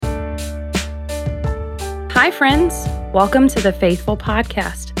Hi, friends. Welcome to the Faithful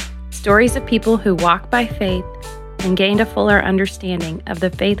Podcast, stories of people who walk by faith and gained a fuller understanding of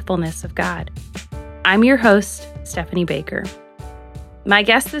the faithfulness of God. I'm your host, Stephanie Baker. My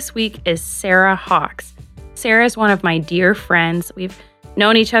guest this week is Sara Hawks. Sara is one of my dear friends. We've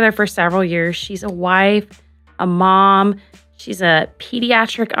known each other for several years. She's a wife, a mom. She's a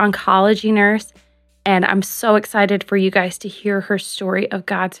pediatric oncology nurse. And I'm so excited for you guys to hear her story of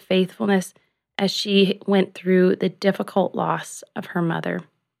God's faithfulness as she went through the difficult loss of her mother.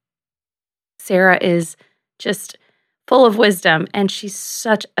 Sara is just full of wisdom, and she's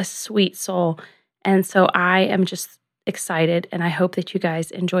such a sweet soul. And so I am just excited, and I hope that you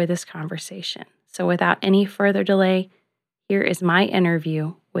guys enjoy this conversation. So without any further delay, here is my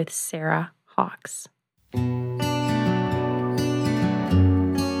interview with Sara Hawks.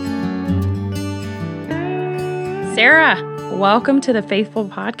 Sara, welcome to the Faithful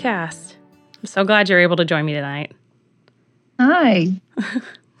Podcast. I'm so glad you're able to join me tonight. Hi.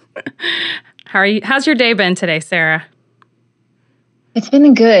 How are you? How's your day been today, Sara? It's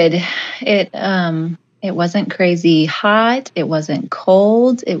been good. It wasn't crazy hot. It wasn't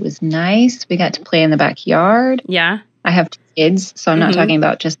cold. It was nice. We got to play in the backyard. Yeah. I have 2 kids, so I'm not talking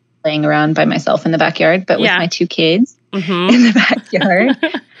about just playing around by myself in the backyard, but with my 2 kids in the backyard.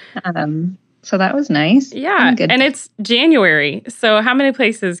 So that was nice. Yeah, and it's January. So how many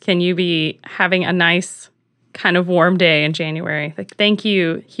places can you be having a nice kind of warm day in January? Like, thank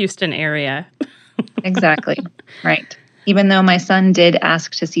you, Houston area. Exactly. Right. Even though my son did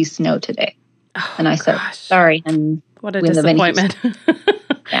ask to see snow today. Oh, and I said, sorry. And what a disappointment.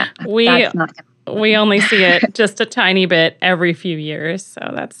 Yeah. We only see it just a tiny bit every few years. So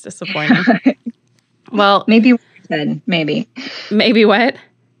that's disappointing. Well, maybe when you're 10, maybe. Maybe what?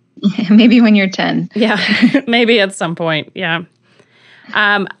 Maybe when you're 10. Yeah, maybe at some point. Yeah.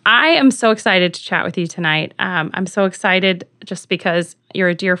 I am so excited to chat with you tonight. I'm so excited just because you're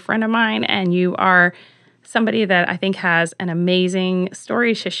a dear friend of mine and you are somebody that I think has an amazing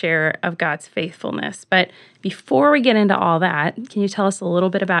story to share of God's faithfulness. But before we get into all that, can you tell us a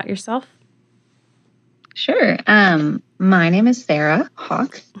little bit about yourself? Sure. My name is Sara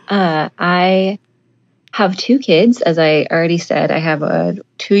Hawks. I have 2 kids. As I already said, I have a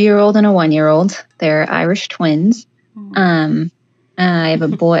 2-year-old and a 1-year-old. They're Irish twins. I have a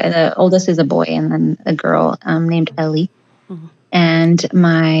boy. The oldest is a boy, and then a girl named Ellie. And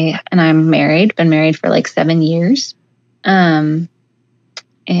I'm married. Been married for like 7 years. And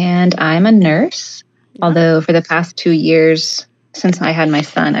I'm a nurse. Yeah. Although for the past 2 years since I had my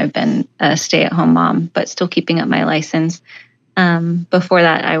son, I've been a stay-at-home mom, but still keeping up my license. Before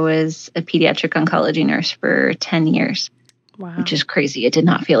that, I was a pediatric oncology nurse for 10 years, which is crazy. It did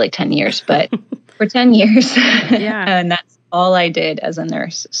not feel like 10 years, but for 10 years, and that's all I did as a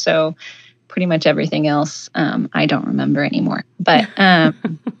nurse. So pretty much everything else, I don't remember anymore. But so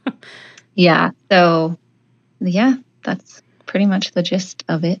that's pretty much the gist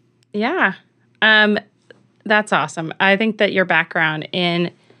of it. Yeah. That's awesome. I think that your background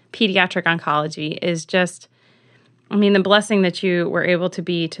in pediatric oncology is just, the blessing that you were able to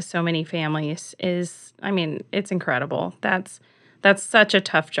be to so many families is, it's incredible. That's such a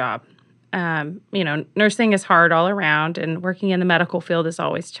tough job. Nursing is hard all around, and working in the medical field is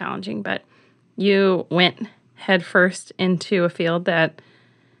always challenging, but you went headfirst into a field that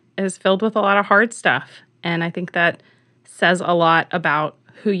is filled with a lot of hard stuff. And I think that says a lot about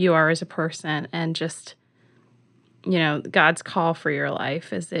who you are as a person, and just, God's call for your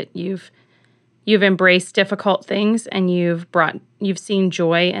life is that you've embraced difficult things, and you've seen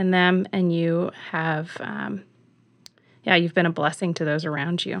joy in them, and you have, you've been a blessing to those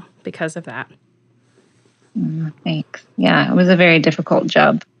around you because of that. Thanks. Yeah, it was a very difficult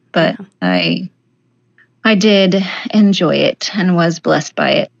job, but I did enjoy it and was blessed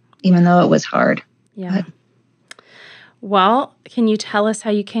by it, even though it was hard. Yeah. Well, can you tell us how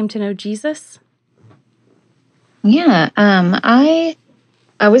you came to know Jesus? Yeah.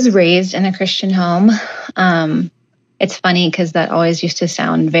 I was raised in a Christian home. It's funny because that always used to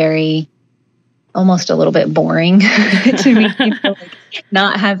sound almost a little bit boring to me. People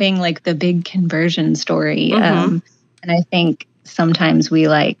not having like the big conversion story. And I think sometimes we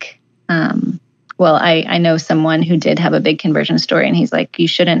I know someone who did have a big conversion story, and he's like, you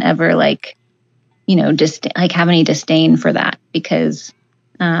shouldn't ever have any disdain for that, because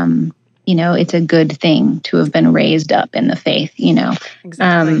it's a good thing to have been raised up in the faith,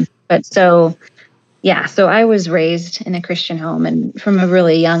 Exactly. So I was raised in a Christian home, and from a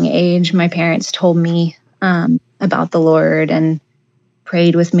really young age, my parents told me about the Lord and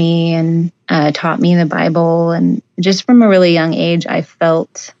prayed with me and taught me the Bible. And just from a really young age, I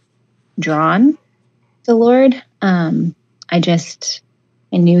felt drawn the Lord. I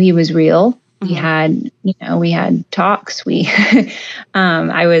knew he was real. We had talks.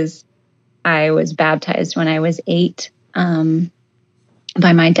 I was baptized when I was 8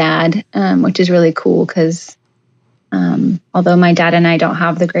 by my dad, which is really cool because although my dad and I don't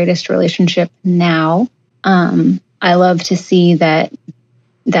have the greatest relationship now, I love to see that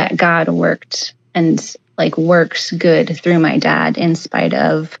God worked and works good through my dad in spite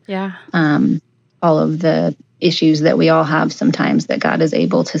of all of the issues that we all have sometimes, that God is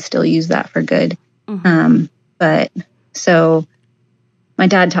able to still use that for good. But so my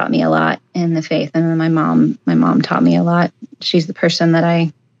dad taught me a lot in the faith, and then my mom taught me a lot. She's the person that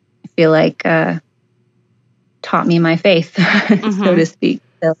I feel like taught me my faith, so to speak.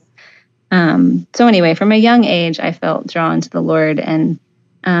 So anyway, from a young age, I felt drawn to the Lord, and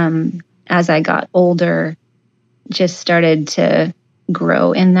as I got older, just started to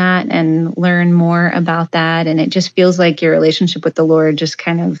grow in that and learn more about that. And it just feels like your relationship with the Lord just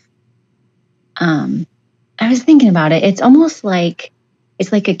kind of, I was thinking about it. It's almost like,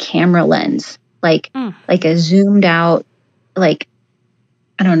 it's like a camera lens, like a zoomed out, like,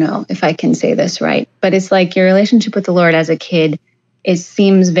 I don't know if I can say this right, but it's like your relationship with the Lord as a kid, it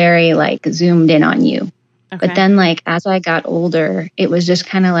seems very like zoomed in on you. Okay. But then as I got older, it was just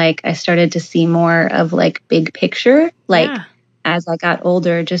kind of like I started to see more of big picture. As I got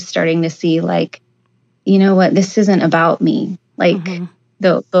older, just starting to see you know what, this isn't about me.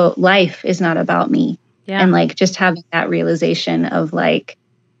 The life is not about me. Yeah. And just having that realization of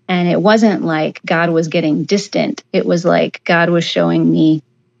and it wasn't like God was getting distant. It was like God was showing me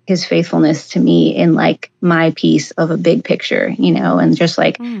his faithfulness to me in my piece of a big picture, and just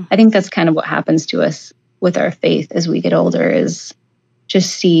I think that's kind of what happens to us with our faith as we get older, is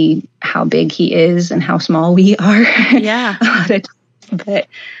just see how big he is and how small we are. Yeah. A lot of times. But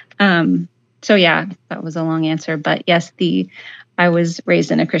so yeah, that was a long answer. But yes, I was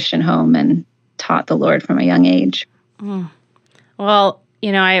raised in a Christian home and taught the Lord from a young age. Well,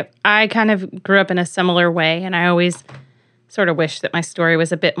 I kind of grew up in a similar way, and I always sort of wish that my story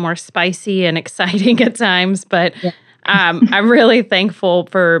was a bit more spicy and exciting at times. But I'm really thankful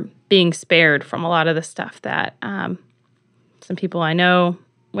for being spared from a lot of the stuff that some people I know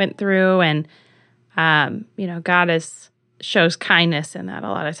went through, and God shows kindness in that a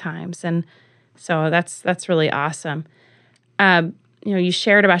lot of times, and so that's really awesome. You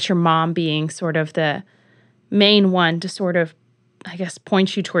shared about your mom being sort of the main one to sort of, I guess,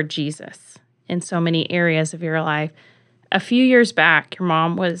 point you toward Jesus in so many areas of your life. A few years back, your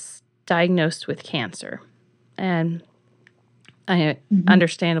mom was diagnosed with cancer, and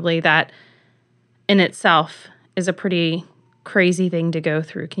understandably, that in itself is a pretty crazy thing to go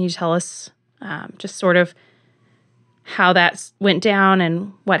through. Can you tell us just sort of how that went down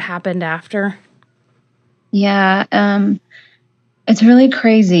and what happened after? Yeah, it's really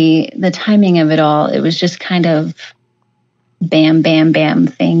crazy, the timing of it all. It was just kind of bam, bam, bam,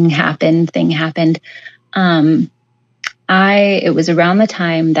 thing happened. It was around the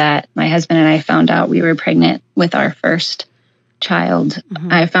time that my husband and I found out we were pregnant with our first child.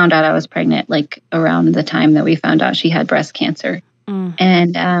 I found out I was pregnant around the time that we found out she had breast cancer.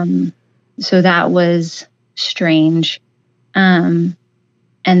 And so that was strange. And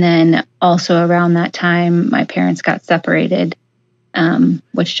then also around that time, my parents got separated,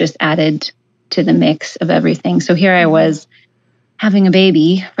 which just added to the mix of everything. So here I was having a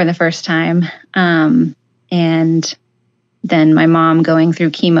baby for the first time. And then my mom going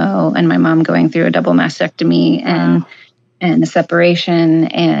through chemo, and my mom going through a double mastectomy and a separation,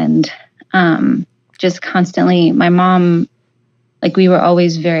 and just constantly, my mom, we were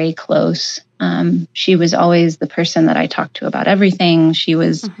always very close. She was always the person that I talked to about everything. She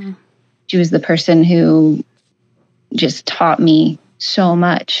was the person who just taught me so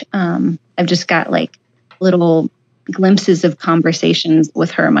much. I've just got little glimpses of conversations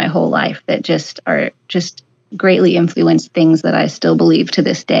with her my whole life that are greatly influenced things that I still believe to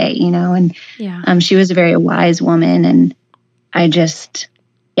this day, and she was a very wise woman, and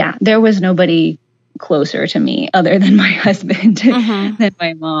there was nobody closer to me other than my husband, than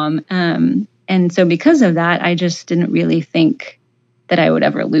my mom. And so because of that, I just didn't really think that I would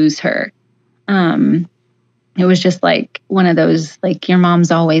ever lose her. It was just one of those, your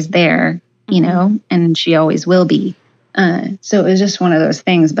mom's always there, and she always will be. So it was just one of those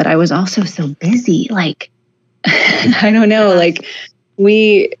things, but I was also so busy, I don't know,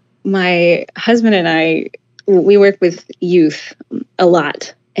 my husband and I, we work with youth a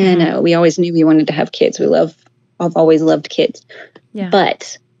lot, and we always knew we wanted to have kids. I've always loved kids. Yeah.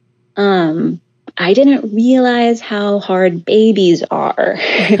 But I didn't realize how hard babies are.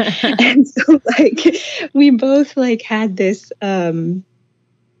 And so like we both like had this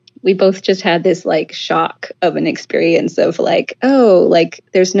we both just had this like shock of an experience of like, oh, like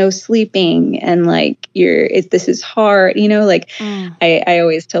there's no sleeping and like this is hard, like I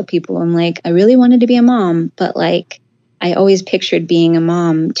always tell people, I'm like, I really wanted to be a mom, but like I always pictured being a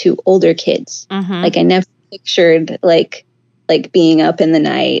mom to older kids. Like I never pictured like being up in the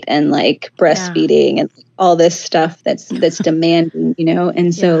night and like breastfeeding and all this stuff that's demanding,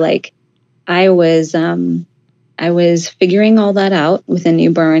 and so like I was figuring all that out with a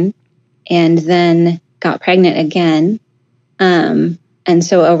newborn, and then got pregnant again. And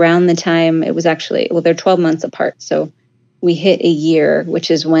so around the time it was actually, they're 12 months apart. So we hit a year, which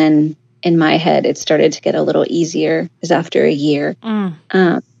is when in my head it started to get a little easier, is after a year.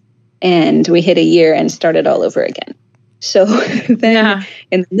 And we hit a year and started all over again. So then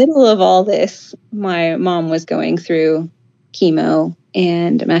in the middle of all this, my mom was going through chemo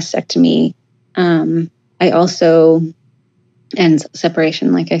and mastectomy. I also, and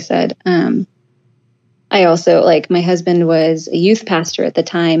separation, like I said, I also, like, my husband was a youth pastor at the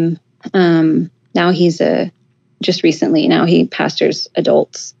time. Now he's just recently, now he pastors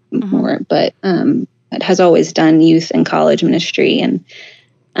adults more, but has always done youth and college ministry. And,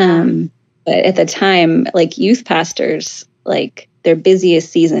 but at the time, like youth pastors, like their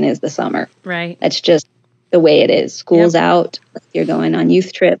busiest season is the summer. Right. That's just the way it is. School's out, you're going on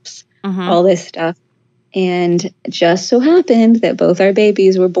youth trips, all this stuff. And just so happened that both our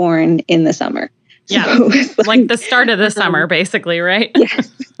babies were born in the summer. So it was like the start of the summer, basically, right? Yes,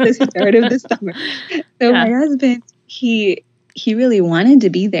 the start of the summer. So my husband, he really wanted to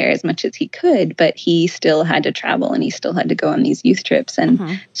be there as much as he could, but he still had to travel and he still had to go on these youth trips.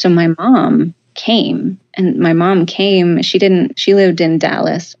 And so my mom came, she lived in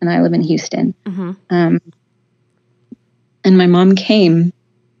Dallas and I live in Houston. And my mom came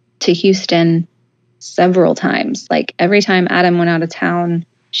to Houston several times. Like every time Adam went out of town,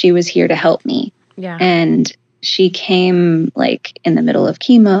 she was here to help me. Yeah. And she came like in the middle of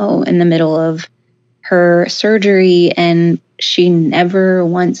chemo, in the middle of her surgery, and she never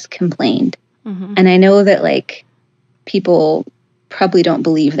once complained. And I know that like people probably don't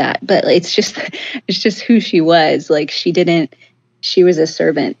believe that, but it's just who she was. Like she was a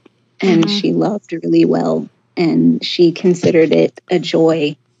servant and she loved really well. And she considered it a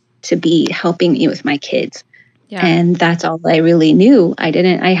joy to be helping me with my kids. Yeah. And that's all I really knew. I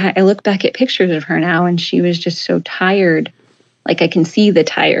look back at pictures of her now and she was just so tired. Like I can see the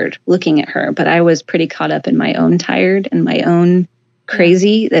tired looking at her, but I was pretty caught up in my own tired and my own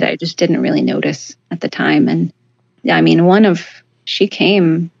crazy that I just didn't really notice at the time. And I mean, she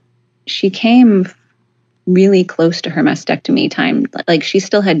came really close to her mastectomy time. Like she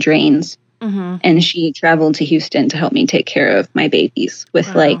still had drains. And she traveled to Houston to help me take care of my babies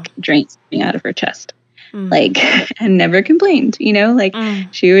with like drains coming out of her chest, like, and never complained, like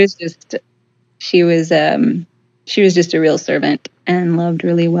she was just a real servant and loved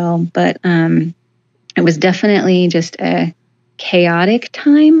really well. But it was definitely just a chaotic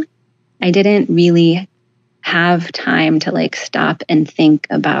time. I didn't really have time to like stop and think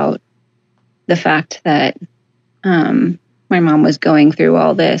about the fact that my mom was going through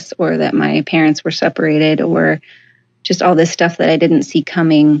all this, or that my parents were separated, or just all this stuff that I didn't see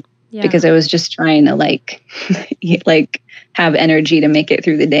coming because I was just trying to like have energy to make it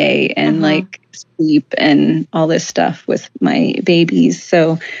through the day and like sleep and all this stuff with my babies.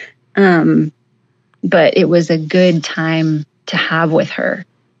 So, but it was a good time to have with her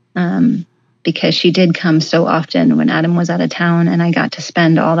because she did come so often when Adam was out of town, and I got to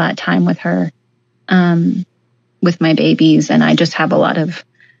spend all that time with her. With my babies, and I just have a lot of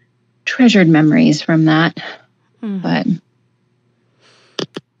treasured memories from that. But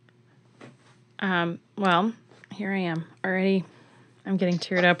well, here I am already. I'm getting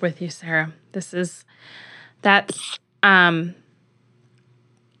teared up with you, Sarah. That's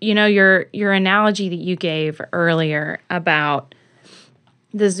your analogy that you gave earlier about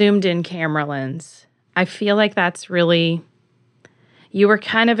the zoomed in camera lens. I feel like that's really, you were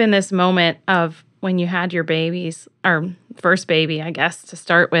kind of in this moment of when you had your babies, or first baby, I guess, to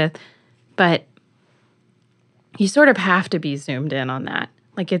start with, but you sort of have to be zoomed in on that.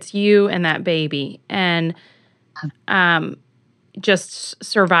 Like it's you and that baby, and just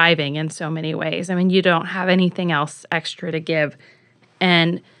surviving in so many ways. I mean, you don't have anything else extra to give.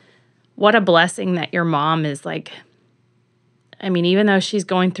 And what a blessing that your mom is like, I mean, even though she's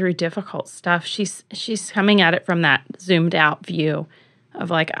going through difficult stuff, she's coming at it from that zoomed out view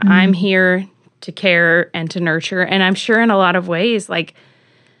of like, I'm here to care and to nurture. And I'm sure in a lot of ways, like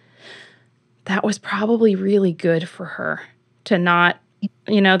that was probably really good for her to not,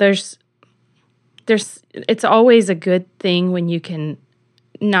 there's it's always a good thing when you can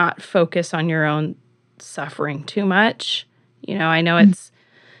not focus on your own suffering too much. I know it's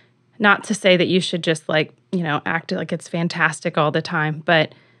not to say that you should just act like it's fantastic all the time,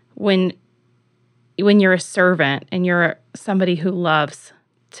 but when you're a servant and you're somebody who loves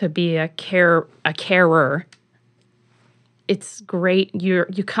to be a carer, it's great. You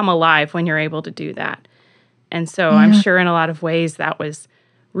come alive when you're able to do that. And so I'm sure in a lot of ways that was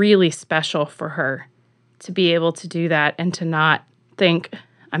really special for her to be able to do that and to not think,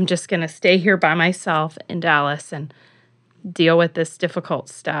 I'm just going to stay here by myself in Dallas and deal with this difficult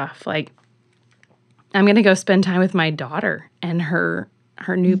stuff. Like, I'm going to go spend time with my daughter and her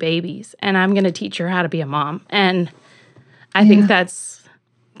new babies, and I'm going to teach her how to be a mom. And I think that's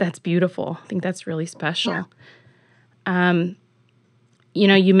beautiful. I think that's really special. You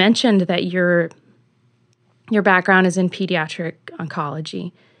mentioned that your background is in pediatric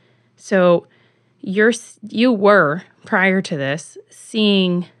oncology. So you were, prior to this,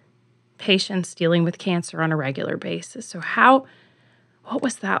 seeing patients dealing with cancer on a regular basis. So what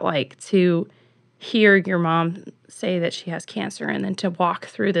was that like to hear your mom say that she has cancer and then to walk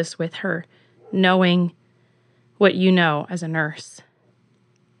through this with her, knowing what you know as a nurse?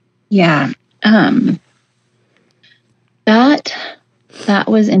 Yeah. That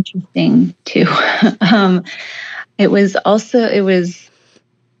was interesting too.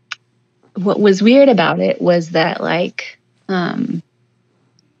 What was weird about it was that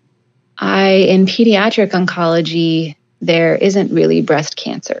in pediatric oncology, there isn't really breast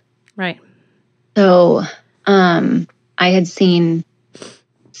cancer. Right. So, I had seen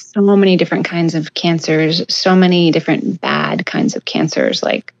so many different kinds of cancers, so many different bad kinds of cancers,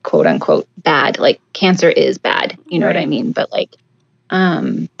 like quote unquote bad, like cancer is bad, you know what I mean? But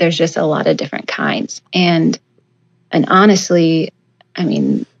there's just a lot of different kinds. And honestly, I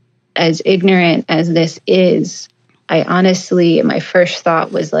mean, as ignorant as this is, my first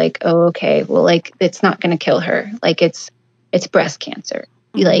thought was like, oh, okay, well, it's not going to kill her. Like it's breast cancer.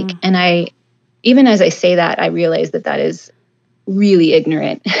 Mm-hmm. And even as I say that, I realize that is really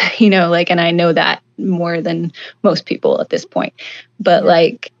ignorant, and I know that more than most people at this point. But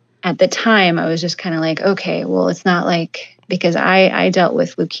at the time I was just kind of like, okay, well, it's not because I dealt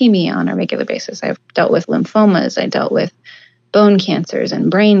with leukemia on a regular basis. I've dealt with lymphomas. I dealt with bone cancers and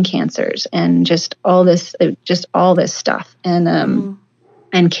brain cancers and just all this stuff and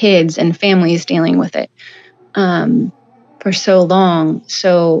kids and families dealing with it for so long.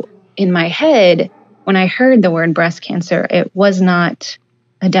 So in my head, when I heard the word breast cancer, it was not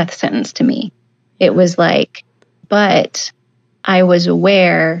a death sentence to me. It was but I was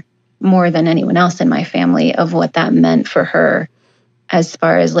aware more than anyone else in my family of what that meant for her as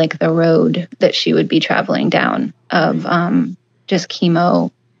far as the road that she would be traveling down of just chemo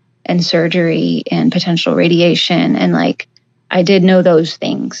and surgery and potential radiation. And I did know those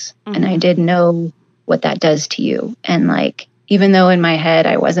things and I did know what that does to you. And even though in my head,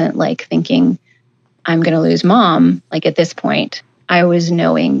 I wasn't thinking I'm going to lose mom, at this point, I was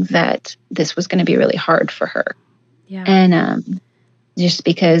knowing that this was going to be really hard for her. Yeah. And just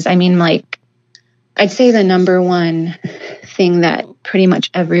because, I'd say the number one thing that pretty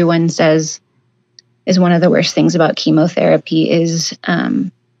much everyone says is one of the worst things about chemotherapy is,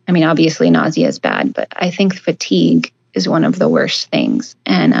 obviously nausea is bad, but I think fatigue is one of the worst things.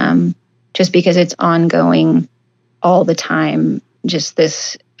 And just because it's ongoing all the time, just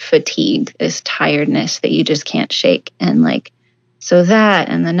this fatigue, this tiredness that you just can't shake. And so that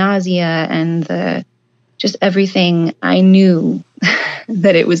and the nausea and the just everything, I knew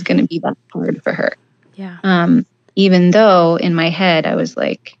that it was going to be that hard for her. Yeah. Even though in my head I was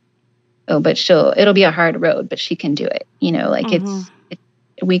like, oh, but it'll be a hard road, but she can do it.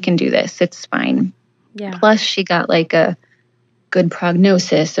 We can do this. It's fine. Yeah. Plus she got a good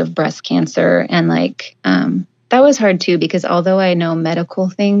prognosis of breast cancer. And that was hard too, because although I know medical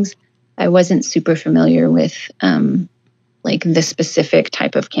things, I wasn't super familiar with the specific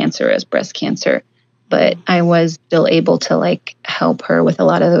type of cancer as breast cancer. But I was still able to help her with a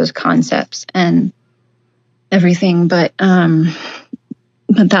lot of those concepts and everything. But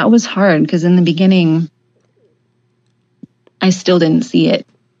that was hard because in the beginning, I still didn't see it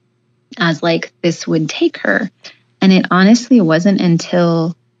as this would take her. And it honestly wasn't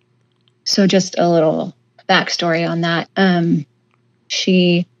until, so just a little backstory on that.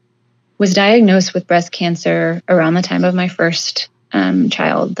 She was diagnosed with breast cancer around the time of my first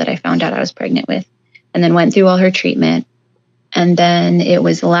child that I found out I was pregnant with, and then went through all her treatment. And then it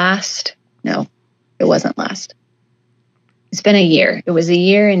wasn't last. it's been a year. It was a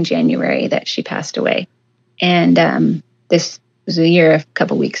year in January that she passed away. And this was a year a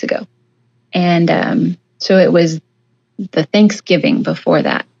couple weeks ago. And so it was the Thanksgiving before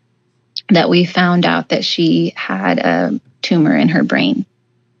that we found out that she had a tumor in her brain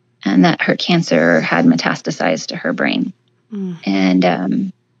and that her cancer had metastasized to her brain.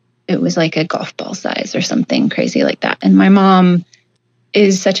 And it was like a golf ball size or something crazy like that. And my mom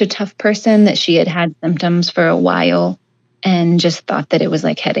is such a tough person that she had had symptoms for a while and just thought that it was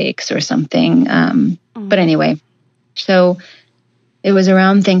like headaches or something. But anyway, so it was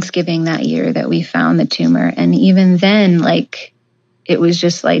around Thanksgiving that year that we found the tumor. And even then, like, it was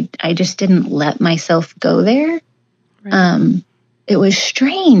just like, I just didn't let myself go there. Right. It was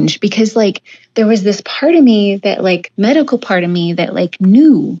strange because, like, there was this part of me that, like, medical part of me that, like,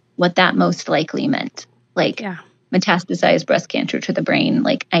 knew what that most likely meant. Like, metastasized breast cancer to the brain.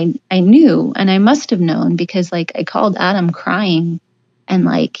 Like, I knew, and I must have known because, like, I called Adam crying and,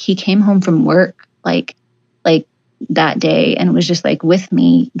 like, he came home from work, like that day and was just, like, with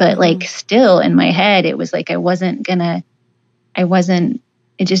me. But, like, still in my head, it was like, it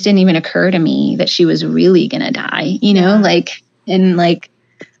just didn't even occur to me that she was really going to die, you know, like, and like,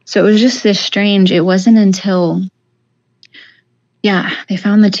 so it was just this strange, it wasn't until, they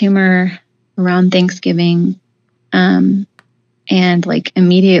found the tumor around Thanksgiving. And like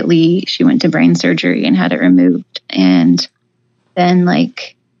immediately she went to brain surgery and had it removed. And then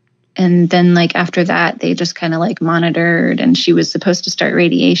after that, they just kind of like monitored and she was supposed to start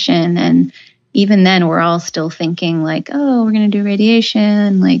radiation. And even then we're all still thinking like, oh, we're going to do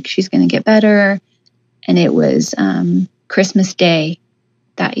radiation. Like she's going to get better. And it was Christmas Day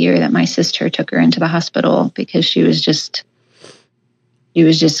that year that my sister took her into the hospital because she was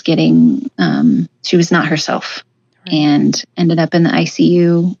not herself. Right. And ended up in the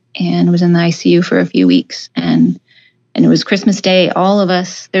ICU and was in the ICU for a few weeks. And it was Christmas Day. All of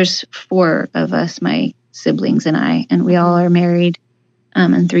us, there's 4 of us, my siblings and I, and we all are married.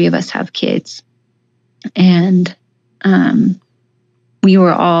 And 3 of us have kids. And we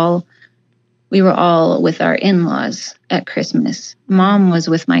were all with our in-laws at Christmas. Mom was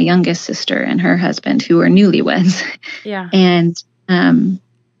with my youngest sister and her husband, who were newlyweds. Yeah. And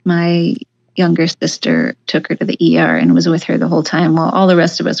my younger sister took her to the ER and was with her the whole time while all the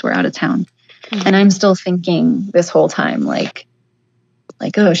rest of us were out of town. Mm-hmm. And I'm still thinking this whole time, like,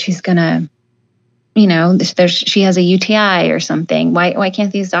 oh, she's gonna, you know, she has a UTI or something. Why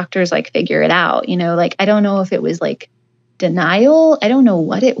can't these doctors like figure it out? You know, like, I don't know if it was like denial. I don't know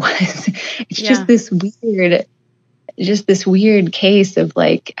what it was. It's just this weird case of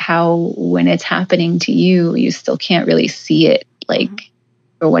like how when it's happening to you, you still can't really see it like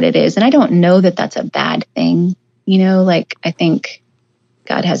for what it is. And I don't know that that's a bad thing. You know, like I think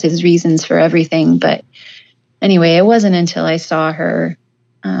God has his reasons for everything. But anyway, it wasn't until I saw her,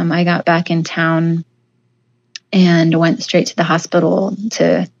 I got back in town and went straight to the hospital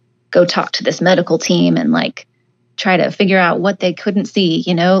to go talk to this medical team and like try to figure out what they couldn't see,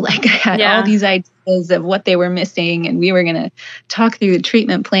 you know, like I had all these ideas of what they were missing and we were going to talk through the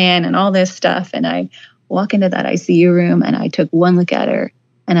treatment plan and all this stuff. And I walk into that ICU room and I took one look at her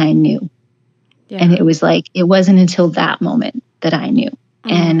and I knew. Yeah. And it was like, it wasn't until that moment that I knew.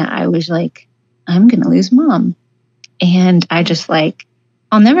 And I was like, I'm going to lose Mom. And I just like,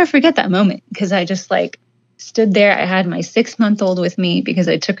 I'll never forget that moment because I just like stood there. I had my 6-month-old with me because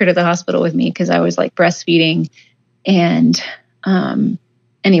I took her to the hospital with me because I was like breastfeeding. And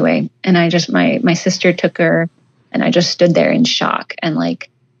anyway, and I just, my sister took her and I just stood there in shock. And like,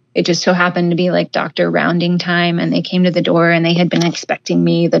 it just so happened to be like doctor rounding time. And they came to the door and they had been expecting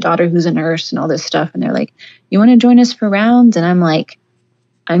me, the daughter who's a nurse and all this stuff. And they're like, you want to join us for rounds? And I'm like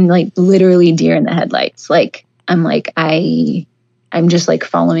literally deer in the headlights. Like, I'm just like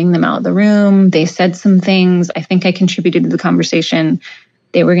following them out of the room. They said some things. I think I contributed to the conversation.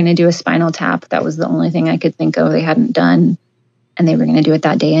 They were going to do a spinal tap. That was the only thing I could think of they hadn't done. And they were going to do it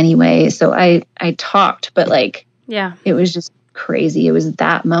that day anyway. So I talked, but like, it was just crazy. It was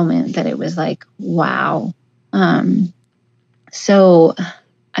that moment that it was like, wow. So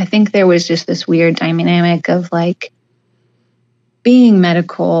I think there was just this weird dynamic of like being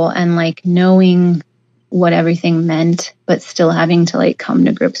medical and like knowing what everything meant, but still having to like come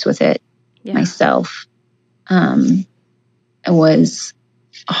to grips with it myself. It was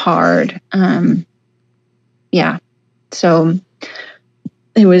hard. So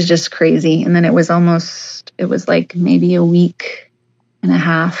it was just crazy. And then it was like maybe a week and a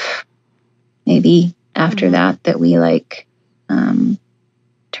half, maybe after that we like,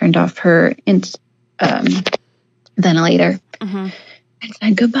 turned off her ventilator and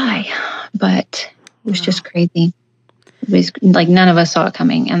said goodbye. But it was just crazy. like none of us saw it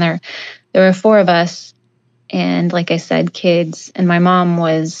coming. And there were four of us, and like I said, kids. And my mom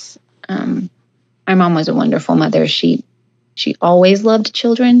was a wonderful mother. She always loved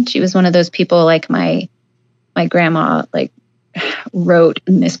children. She was one of those people, like my grandma like wrote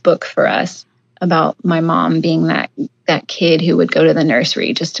in this book for us about my mom being that kid who would go to the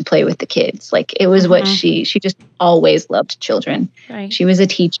nursery just to play with the kids. Like it was what she just always loved children. Right. She was a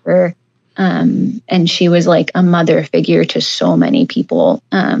teacher, and she was like a mother figure to so many people.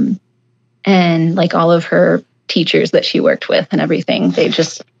 And like all of her teachers that she worked with and everything, they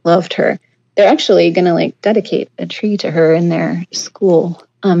just loved her. They're actually going to like dedicate a tree to her in their school,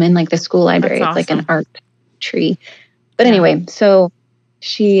 in like the school library. That's awesome. It's like an art tree. But anyway, so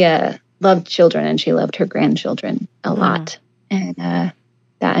she loved children, and she loved her grandchildren a lot. And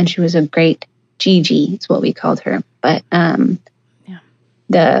and she was a great Gigi, is what we called her. But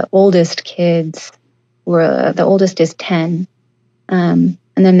the oldest kids the oldest is 10. And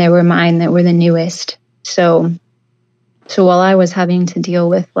then there were mine that were the newest. So while I was having to deal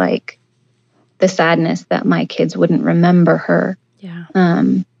with like the sadness that my kids wouldn't remember her,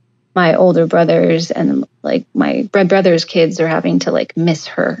 my older brothers and like my brother's kids are having to like miss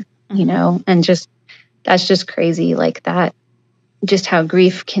her, you know, and just, that's just crazy. Like that, just how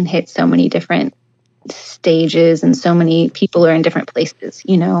grief can hit so many different stages, and so many people are in different places,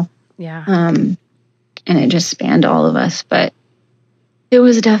 you know? Yeah. And it just spanned all of us, but it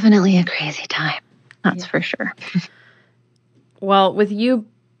was definitely a crazy time. That's for sure. Well, with you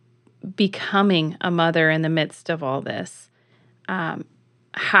becoming a mother in the midst of all this,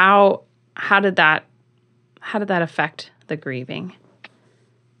 how did that affect the grieving?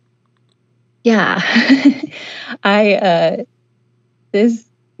 Yeah. This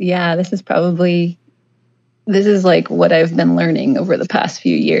is like what I've been learning over the past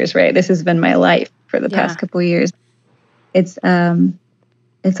few years, right? This has been my life for the past couple of years. It's a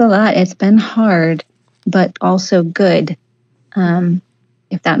lot. It's been hard, but also good.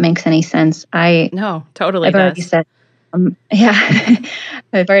 If that makes any sense. No, totally. I've already said,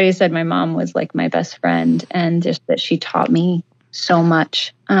 I've already said my mom was like my best friend, and just that she taught me so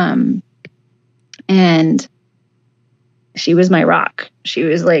much. And she was my rock. She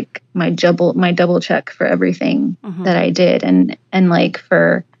was like my double check for everything that I did. And like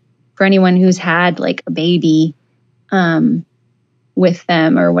for anyone who's had like a baby, with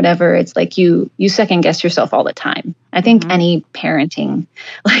them or whatever, it's like you second guess yourself all the time. I think any parenting,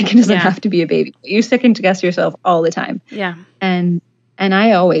 like it doesn't have to be a baby. You second guess yourself all the time. Yeah. And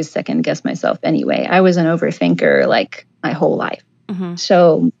I always second guess myself anyway. I was an overthinker like my whole life.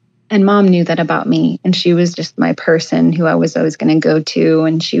 So, and mom knew that about me, and she was just my person who I was always going to go to,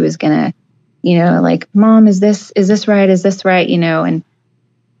 and she was going to, you know, like, Mom, is this right? Is this right? You know, and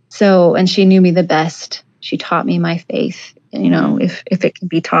so, and she knew me the best. She taught me my faith. You know, if it can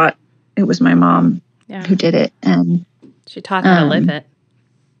be taught, it was my mom who did it. And she taught how to live it.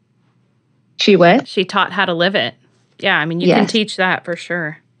 She what? She taught how to live it. Yeah, I mean, you can teach that for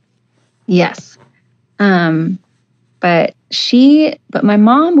sure. Yes. But my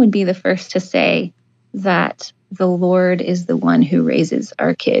mom would be the first to say that the Lord is the one who raises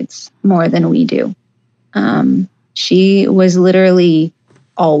our kids more than we do. She was literally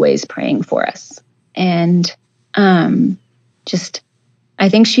always praying for us. And I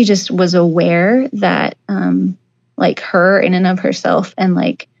think she just was aware that like her in and of herself and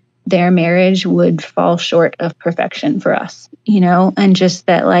like their marriage would fall short of perfection for us, you know, and just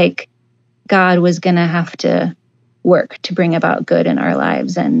that like God was going to have to work to bring about good in our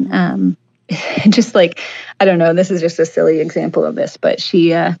lives. And just like, I don't know, this is just a silly example of this, but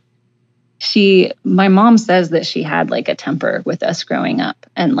my mom says that she had like a temper with us growing up,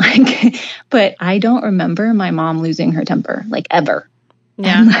 and like, but I don't remember my mom losing her temper like ever.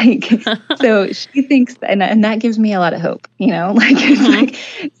 Yeah. And like, so she thinks that, and that gives me a lot of hope, you know, like, it's like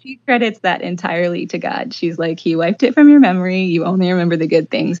she credits that entirely to God. She's like, He wiped it from your memory. You only remember the good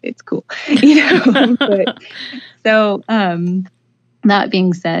things. It's cool. You know, but so, that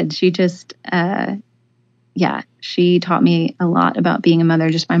being said, she just, she taught me a lot about being a mother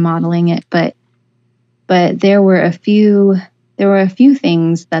just by modeling it. But there were a few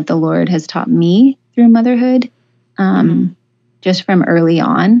things that the Lord has taught me through motherhood, just from early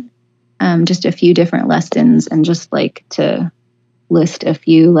on, just a few different lessons, and just like to list a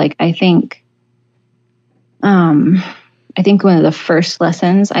few, like I think one of the first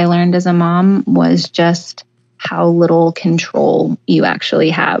lessons I learned as a mom was just how little control you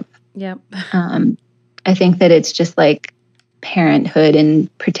actually have. Yep. I think that it's just like parenthood in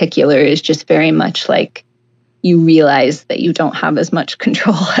particular is just very much like you realize that you don't have as much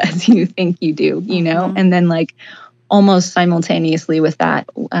control as you think you do, you know? And then like almost simultaneously with that,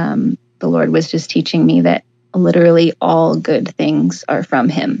 the Lord was just teaching me that literally all good things are from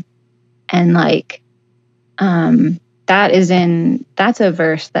him. And like, that's a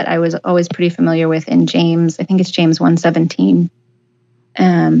verse that I was always pretty familiar with in James. I think it's James 1:17.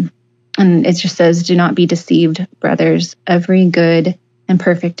 And it just says, "Do not be deceived, brothers. Every good and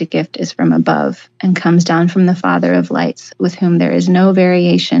perfect gift is from above and comes down from the Father of lights, with whom there is no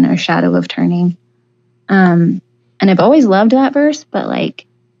variation or shadow of turning." And I've always loved that verse, but like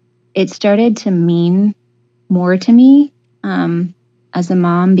it started to mean more to me as a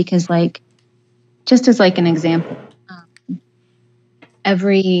mom, because like, just as like an example,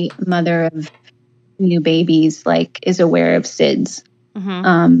 every mother of new babies like is aware of SIDS.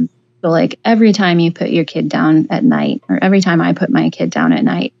 So like every time you put your kid down at night, or every time I put my kid down at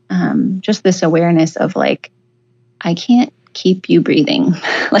night, just this awareness of like, I can't keep you breathing.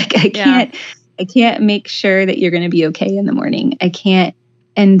 Like I can't make sure that you're going to be okay in the morning. I can't.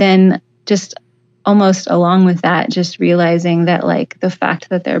 And then just almost along with that, just realizing that like the fact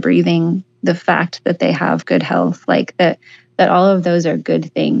that they're breathing, the fact that they have good health, like that all of those are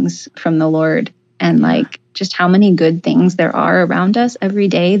good things from the Lord. And like just how many good things there are around us every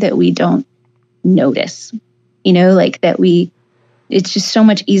day that we don't notice, like that it's just so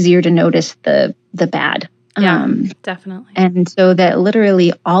much easier to notice the bad. Yeah, definitely. And so that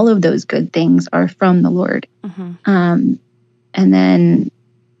literally all of those good things are from the Lord. And then,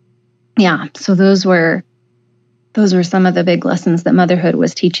 so those were some of the big lessons that motherhood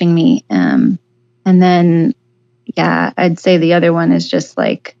was teaching me. And then, I'd say the other one is just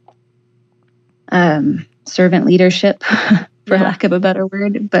like, servant leadership, for lack of a better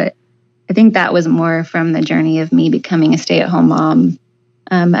word. But I think that was more from the journey of me becoming a stay-at-home mom,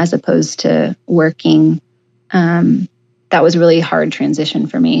 as opposed to working. That was really hard transition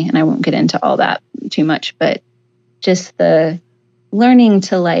for me, and I won't get into all that too much, but just the learning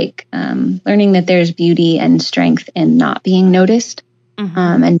to like, learning that there's beauty and strength in not being noticed,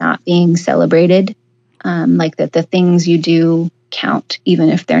 and not being celebrated. Like that the things you do count, even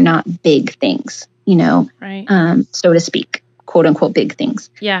if they're not big things, right. So to speak, quote unquote, big things.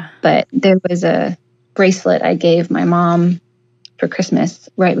 Yeah. But there was a bracelet I gave my mom for Christmas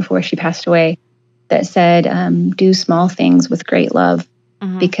right before she passed away that said, "Do small things with great love,"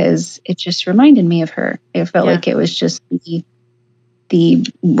 because it just reminded me of her. It felt like it was just the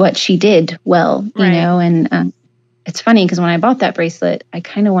what she did well, you know. And it's funny because when I bought that bracelet, I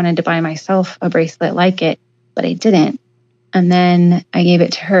kind of wanted to buy myself a bracelet like it, but I didn't. And then I gave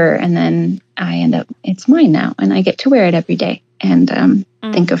it to her, and then it's mine now, and I get to wear it every day and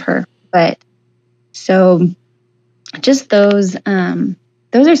think of her. But so just those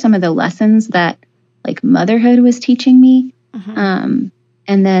are some of the lessons that like motherhood was teaching me. And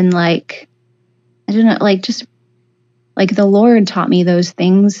then like, I don't know, like just like the Lord taught me those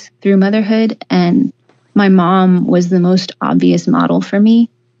things through motherhood, and my mom was the most obvious model for me.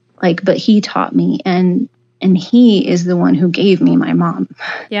 Like, but he taught me, and he is the one who gave me my mom.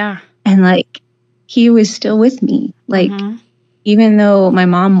 Yeah. And like, he was still with me. Like, even though my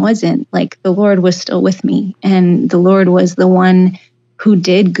mom wasn't, like the Lord was still with me, and the Lord was the one who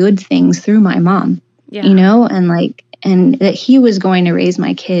did good things through my mom, and like, and that he was going to raise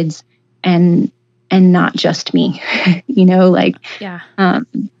my kids and not just me, like,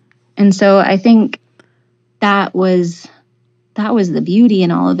 and so I think that was the beauty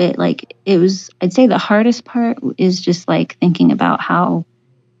in all of it. Like I'd say the hardest part is just like thinking about how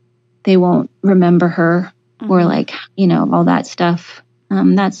they won't remember her or like, all that stuff.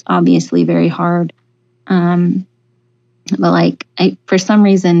 That's obviously very hard. But like, for some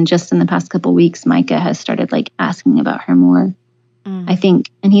reason, just in the past couple of weeks, Micah has started like asking about her more, I think,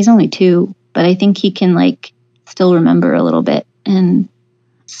 and he's only 2, but I think he can like still remember a little bit. And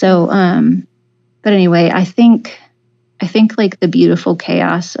so, but anyway, I think like the beautiful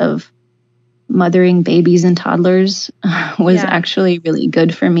chaos of mothering babies and toddlers was actually really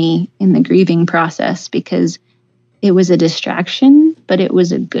good for me in the grieving process, because it was a distraction, but it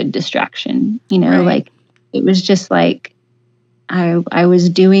was a good distraction, like it was just like I was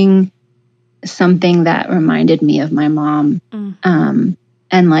doing something that reminded me of my mom,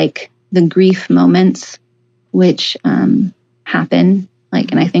 and like the grief moments, which happen,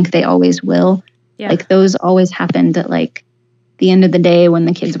 like, and I think they always will. Like those always happened at like the end of the day when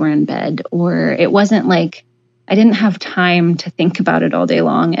the kids were in bed, or it wasn't like I didn't have time to think about it all day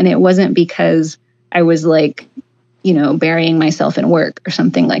long. And it wasn't because I was like, burying myself in work or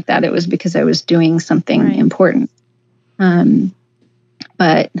something like that. It was because I was doing something important.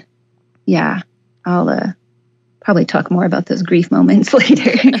 But yeah, I'll probably talk more about those grief moments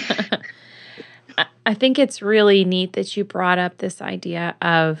later. I I think it's really neat that you brought up this idea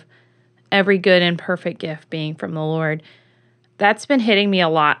of every good and perfect gift being from the Lord. That's been hitting me a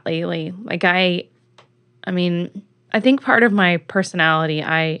lot lately. Like I mean, I think part of my personality,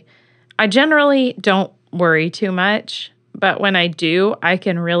 I generally don't worry too much, but when I do, I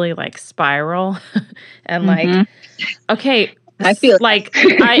can really like spiral and like, okay, I feel like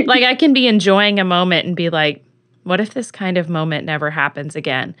I can be enjoying a moment and be like, what if this kind of moment never happens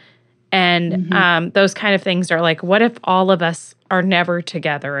again? And those kind of things are like, what if all of us are never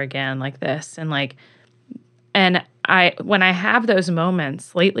together again like this? And when I have those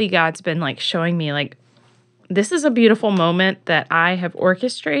moments, lately God's been like showing me like, this is a beautiful moment that I have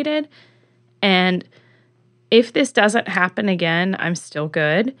orchestrated. And if this doesn't happen again, I'm still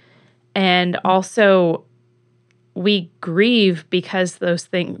good. And also we grieve because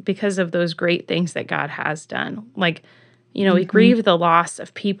of those great things that God has done. Like, we grieve the loss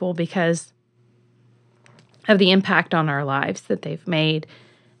of people because of the impact on our lives that they've made.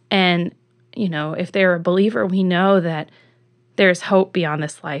 And, if they're a believer, we know that there's hope beyond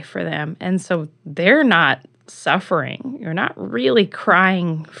this life for them. And so they're not suffering. You're not really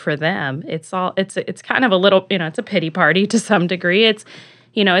crying for them. It's kind of a little, it's a pity party to some degree. It's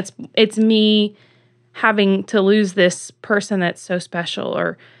me having to lose this person that's so special,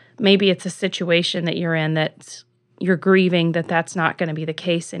 or maybe it's a situation that you're in that you're grieving that's not going to be the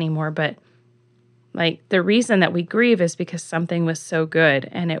case anymore. But like the reason that we grieve is because something was so good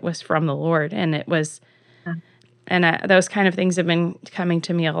and it was from the Lord, and it was, and those kind of things have been coming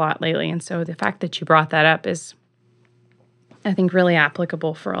to me a lot lately. And so the fact that you brought that up is, I think, really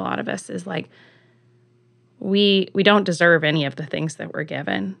applicable for a lot of us. Is like we don't deserve any of the things that we're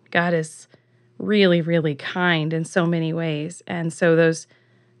given. God is really, really kind in so many ways. And so those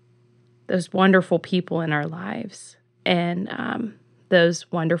wonderful people in our lives and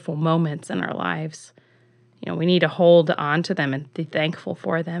those wonderful moments in our lives, we need to hold on to them and be thankful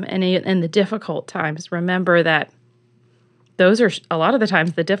for them. And in the difficult times, remember that those are a lot of the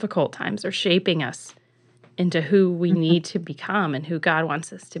times the difficult times are shaping us into who we need to become and who God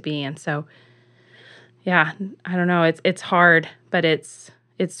wants us to be. And so, yeah, I don't know. It's hard, but it's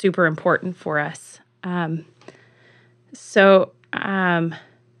super important for us. What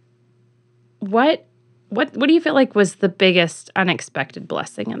do you feel like was the biggest unexpected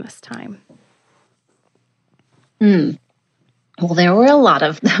blessing in this time? Well, there were a lot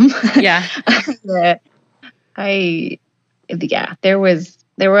of them. Yeah. There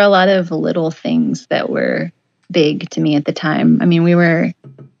were a lot of little things that were big to me at the time. I mean,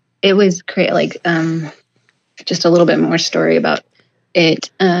 it was great. Like, just a little bit more story about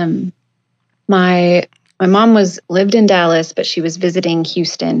it. My mom lived in Dallas, but she was visiting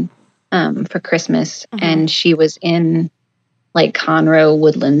Houston for Christmas, and she was in like Conroe,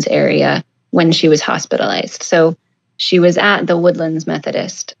 Woodlands area when she was hospitalized. So she was at the Woodlands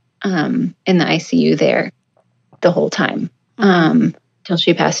Methodist in the ICU there the whole time till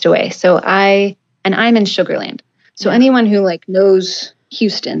she passed away. So I'm in Sugar Land. So anyone who like knows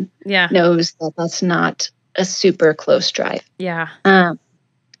Houston knows that that's not a super close drive. Yeah.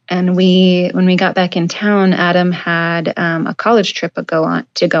 And when we got back in town, Adam had a college trip to go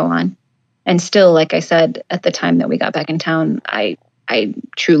on. And still, like I said, at the time that we got back in town, I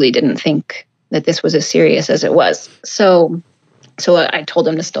truly didn't think that this was as serious as it was. So I told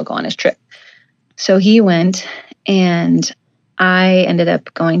him to still go on his trip. So he went, and I ended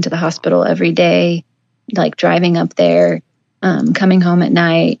up going to the hospital every day, like driving up there, coming home at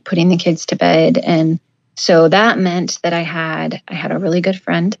night, putting the kids to bed. And so that meant that I had a really good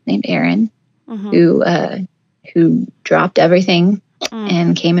friend named Aaron who dropped everything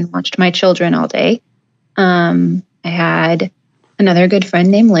and came and watched my children all day. I had another good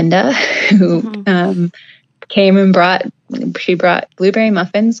friend named Linda who came and brought blueberry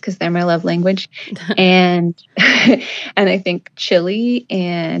muffins because they're my love language, and I think chili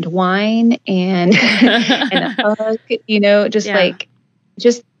and wine and a hug,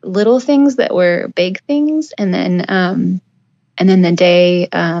 just little things that were big things. And then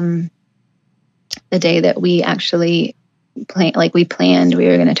the day that we actually planned, we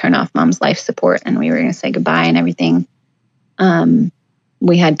were going to turn off Mom's life support and we were going to say goodbye and everything.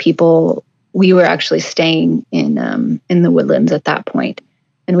 We had people. We were actually staying in the Woodlands at that point,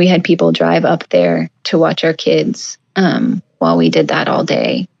 and we had people drive up there to watch our kids while we did that all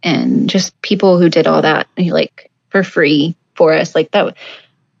day, and just people who did all that like for free for us. Like that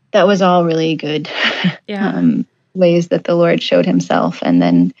was all really good ways that the Lord showed Himself. And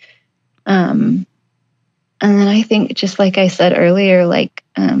then I think, just like I said earlier, like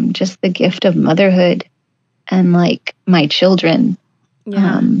just the gift of motherhood and like my children.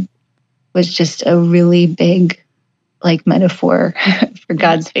 was just a really big like metaphor for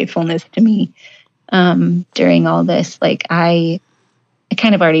God's faithfulness to me during all this. Like I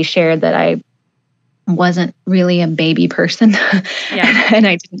kind of already shared that I wasn't really a baby person. And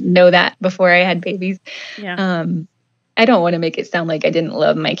I didn't know that before I had babies. Yeah. I don't want to make it sound like I didn't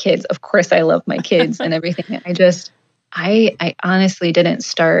love my kids. Of course I love my kids and everything. I honestly didn't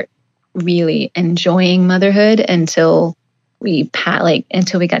start really enjoying motherhood until we got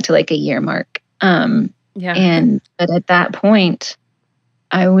to like a year mark. But at that point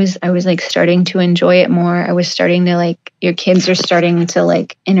I was like starting to enjoy it more. I was starting to like, your kids are starting to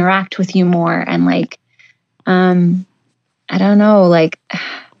like interact with you more. And like, I don't know, like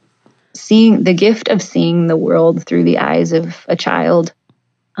seeing the gift of seeing the world through the eyes of a child,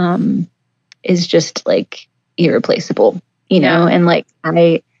 is just like irreplaceable, you know? And like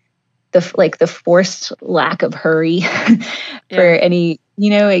the forced lack of hurry for any, you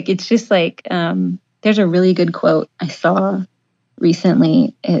know, like it's just like, there's a really good quote I saw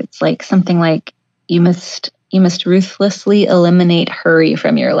recently. It's like something like you must ruthlessly eliminate hurry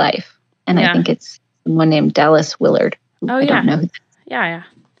from your life. And I think it's someone named Dallas Willard. I don't know who that is. Yeah.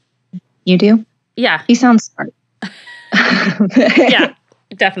 You do? Yeah. He sounds smart. Yeah,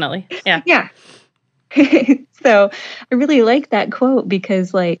 definitely. Yeah. Yeah. So I really like that quote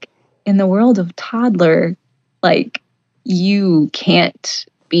because like in the world of toddler, like you can't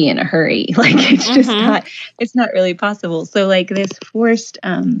be in a hurry. Like it's just it's not really possible. So like this forced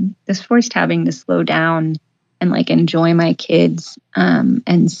having to slow down and like enjoy my kids,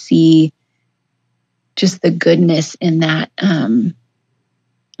 and see just the goodness in that,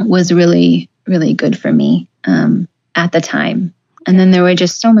 was really, really good for me, at the time. And then there were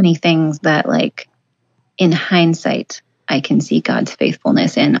just so many things that like in hindsight, I can see God's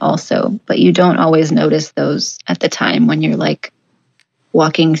faithfulness in also, but you don't always notice those at the time when you're like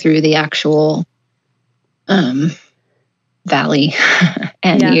walking through the actual valley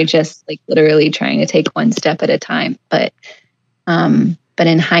and you're just like literally trying to take one step at a time. But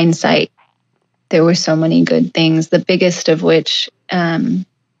in hindsight, there were so many good things. The biggest of which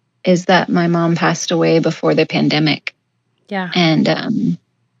is that my mom passed away before the pandemic. Yeah. And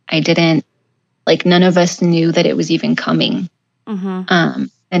I didn't, like, none of us knew that it was even coming.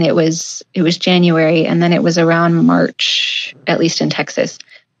 And it was January, and then it was around March, at least in Texas,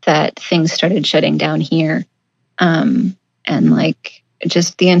 that things started shutting down here. And like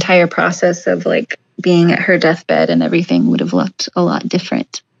just the entire process of like being at her deathbed and everything would have looked a lot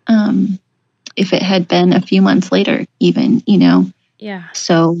different if it had been a few months later, even, you know. Yeah.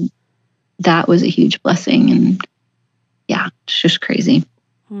 So that was a huge blessing, and yeah, it's just crazy.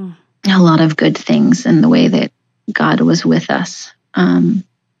 A lot of good things in the way that God was with us. I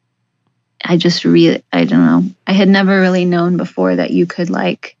don't know. I had never really known before that you could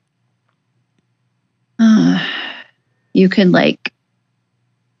like, I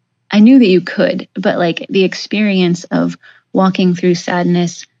knew that you could, but like the experience of walking through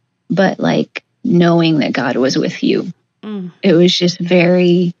sadness, but like knowing that God was with you, it was just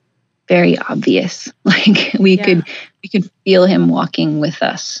very, very obvious. Like we could feel him walking with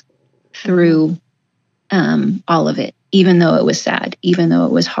us through all of it, even though it was sad, even though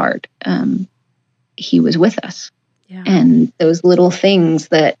it was hard. He was with us. Yeah. And those little things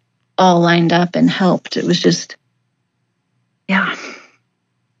that all lined up and helped. It was just, yeah.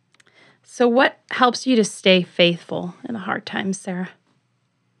 So what helps you to stay faithful in the hard times, Sarah?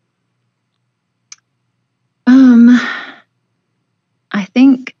 I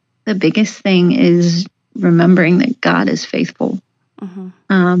think the biggest thing is remembering that God is faithful.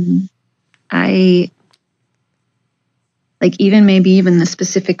 I like even the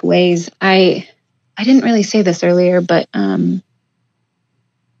specific ways. I didn't really say this earlier, but when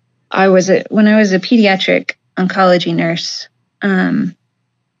I was a pediatric oncology nurse,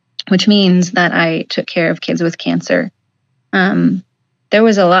 which means that I took care of kids with cancer. There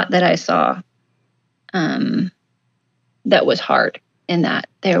was a lot that I saw that was hard in that.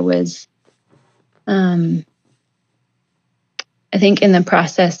 There was, I think in the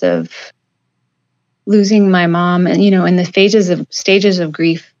process of losing my mom and, you know, in the stages of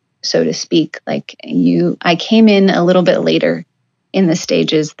grief, so to speak, like I came in a little bit later in the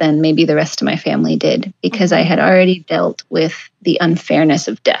stages than maybe the rest of my family did, because I had already dealt with the unfairness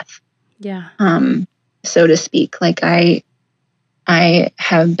of death. Yeah. So to speak, like I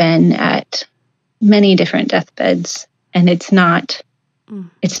have been at many different deathbeds, and it's not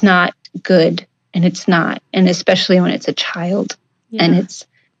good, and and especially when it's a child, and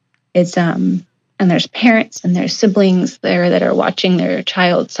and there's parents and there's siblings there that are watching their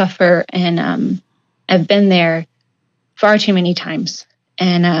child suffer. And I've been there far too many times.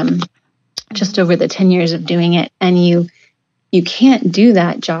 And just over the 10 years of doing it. And you can't do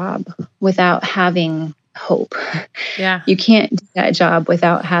that job without having hope. Yeah. You can't do that job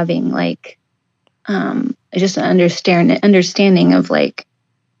without having like just an understanding of like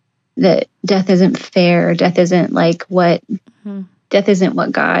that death isn't fair. Death isn't like what death isn't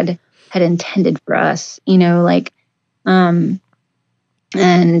what God had intended for us, like and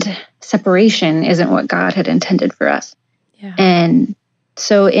separation isn't what God had intended for us. Yeah. And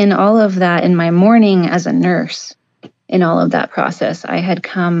so in all of that, in my morning as a nurse, in all of that process, I had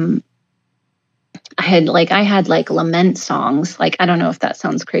lament songs. Like, I don't know if that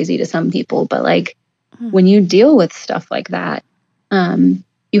sounds crazy to some people, but like when you deal with stuff like that,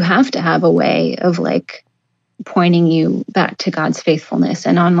 you have to have a way of like pointing you back to God's faithfulness.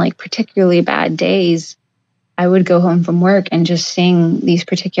 And on like particularly bad days, I would go home from work and just sing these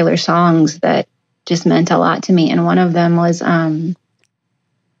particular songs that just meant a lot to me. And one of them was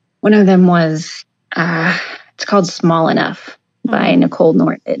it's called Small Enough by Nicole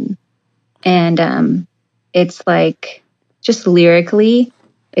Norton. And it's like, just lyrically,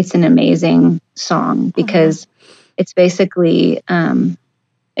 it's an amazing song because it's basically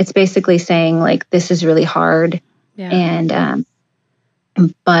saying like, this is really hard. Yeah. And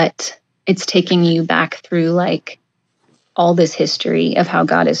but it's taking you back through like all this history of how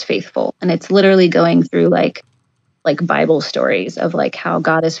God is faithful. And it's literally going through like Bible stories of like how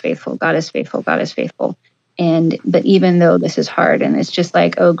God is faithful, God is faithful, God is faithful. But even though this is hard, and it's just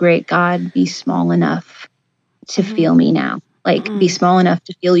like, oh, great God, be small enough to feel me now, like be small enough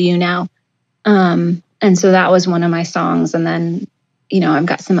to feel you now. And so that was one of my songs. And then, I've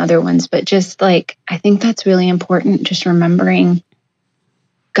got some other ones, but just like, I think that's really important, just remembering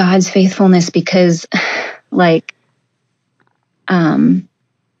God's faithfulness, because like,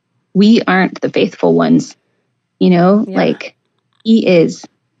 we aren't the faithful ones, like he is.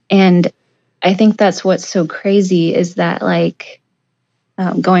 And I think that's what's so crazy is that like,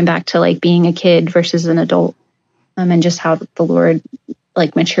 going back to like being a kid versus an adult, and just how the Lord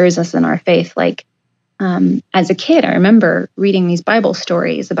like matures us in our faith. Like, as a kid, I remember reading these Bible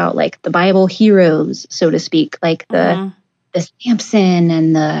stories about like the Bible heroes, so to speak, like the Samson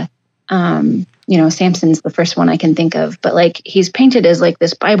and the, Samson's the first one I can think of, but like he's painted as like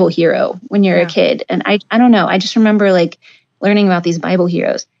this Bible hero when you're a kid. And I don't know. I just remember like learning about these Bible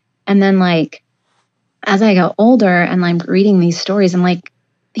heroes. And then like, as I got older and I'm reading these stories, I'm like,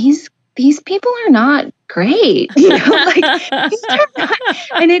 these people are not great, like these are not,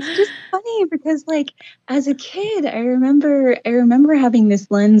 and it's just funny because like as a kid, I remember having this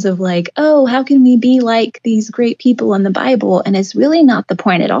lens of like, oh, how can we be like these great people in the Bible? And it's really not the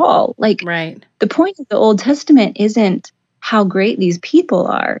point at all. Like the point of the Old Testament isn't how great these people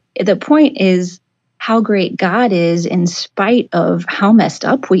are. The point is how great God is in spite of how messed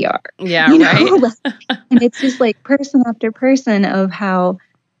up we are. Yeah, right. And it's just like person after person of how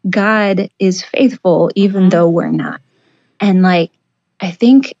God is faithful, even though we're not. And like, I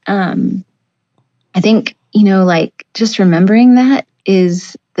think, like just remembering that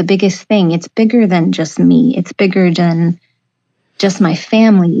is the biggest thing. It's bigger than just me. It's bigger than just my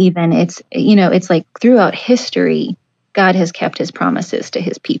family. Even it's like throughout history, God has kept his promises to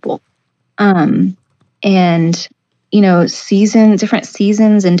his people. And, different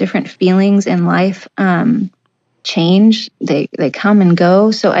seasons and different feelings in life, change, they come and go.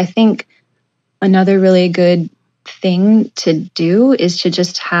 So I think another really good thing to do is to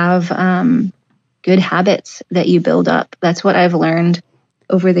just have good habits that you build up. That's what I've learned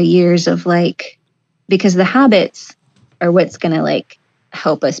over the years of like, because the habits are what's going to like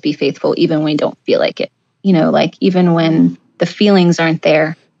help us be faithful even when we don't feel like it, like even when the feelings aren't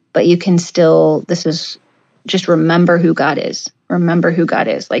there, but you can still, just remember who God is. Remember who God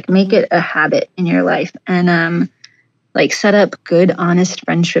is. Like make it a habit in your life, and like set up good, honest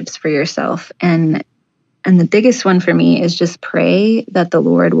friendships for yourself. And the biggest one for me is just pray that the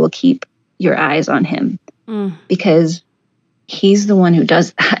Lord will keep your eyes on him, because he's the one who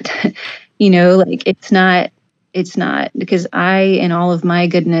does that. Like it's not because I, in all of my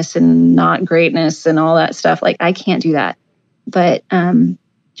goodness and not greatness and all that stuff, like I can't do that. But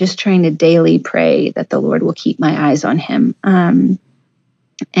just trying to daily pray that the Lord will keep my eyes on him. And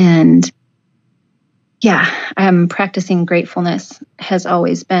practicing gratefulness has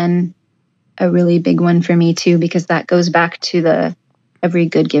always been a really big one for me too, because that goes back to the every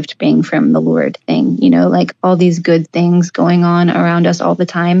good gift being from the Lord thing, like all these good things going on around us all the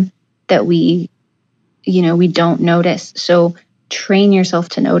time that we don't notice. So train yourself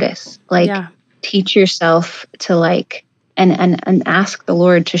to notice, like teach yourself to like, and ask the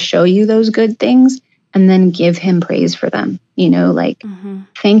Lord to show you those good things, and then give him praise for them. Like,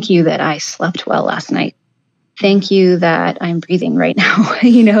 thank you that I slept well last night. Thank you that I'm breathing right now.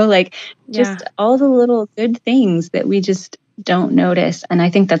 Like just all the little good things that we just don't notice. And I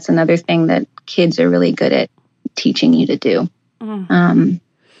think that's another thing that kids are really good at teaching you to do,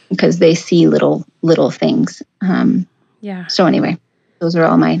 because they see little things. So anyway, those are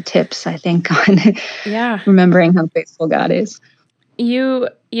all my tips, I think, on remembering how faithful God is. When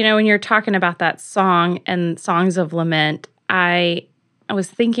you're talking about that song and songs of lament, I was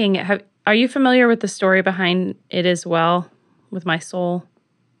thinking, are you familiar with the story behind It Is Well with My Soul?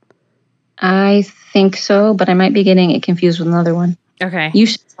 I think so, but I might be getting it confused with another one. Okay. You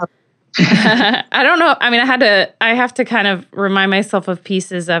should tell. I don't know. I mean, I have to kind of remind myself of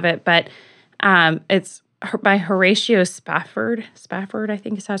pieces of it, but it's by Horatio Spafford. Spafford, I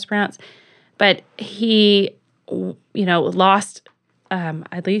think is how it's pronounced. But he, lost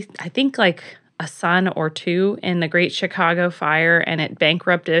at least, I think, like a son or two in the Great Chicago Fire, and it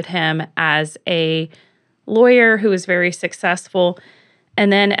bankrupted him as a lawyer who was very successful.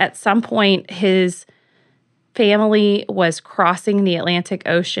 And then at some point, his family was crossing the Atlantic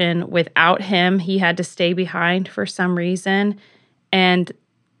Ocean without him. He had to stay behind for some reason. And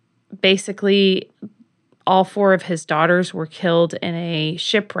basically, all 4 of his daughters were killed in a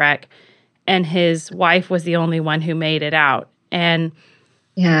shipwreck, and his wife was the only one who made it out. And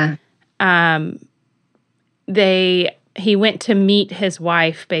he went to meet his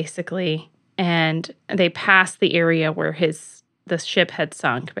wife, basically, and they passed the area where the ship had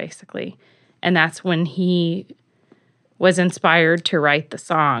sunk, basically. And that's when he was inspired to write the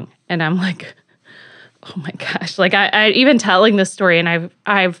song. And I'm like, oh my gosh. Like I even telling this story, and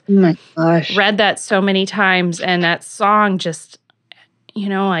I've oh my gosh, read that so many times, and that song just,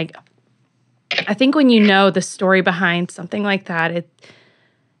 like, I think when you know the story behind something like that, it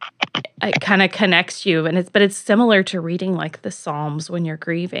kind of connects you. And it's similar to reading like the Psalms when you're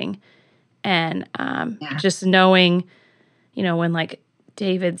grieving. And just knowing, when like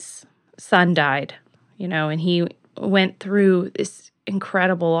David's son died, and he went through this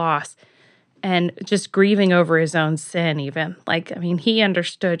incredible loss and just grieving over his own sin even. Like, I mean, he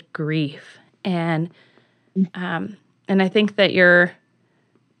understood grief. And I think that your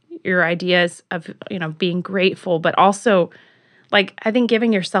ideas of, being grateful, but also, like, I think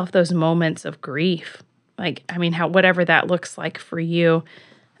giving yourself those moments of grief, like, I mean, whatever that looks like for you.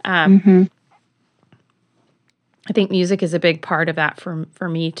 I think music is a big part of that for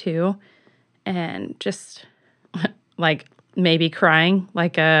me too. And just like maybe crying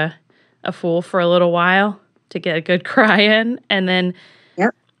like a fool for a little while to get a good cry in. And then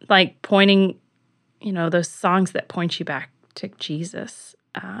like pointing, those songs that point you back to Jesus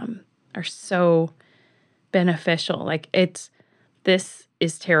are so beneficial. Like this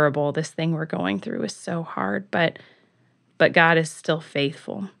is terrible. This thing we're going through is so hard, but God is still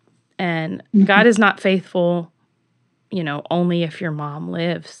faithful. And God is not faithful, only if your mom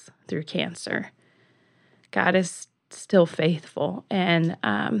lives through cancer. God is still faithful. And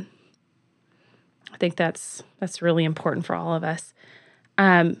I think that's really important for all of us.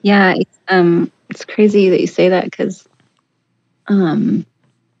 It's crazy that you say that, because that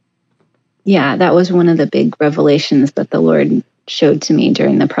was one of the big revelations that the Lord showed to me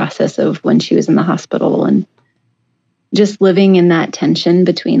during the process of when she was in the hospital, and just living in that tension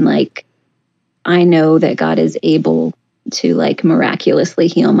between, like, I know that God is able to, like, miraculously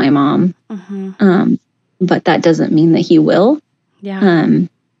heal my mom, but that doesn't mean that he will. And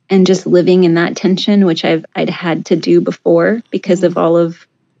just living in that tension, which I'd had to do before because of all of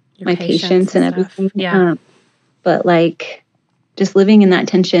your my patience and everything. Yeah. But like just living in that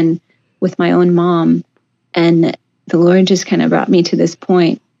tension with my own mom, and the Lord just kind of brought me to this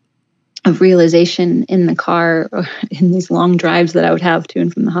point of realization in the car, or in these long drives that I would have to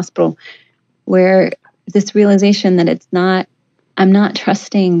and from the hospital, where this realization that I'm not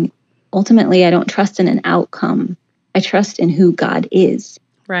trusting, ultimately, I don't trust in an outcome. I trust in who God is.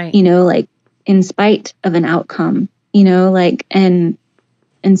 Right. Like in spite of an outcome, like, and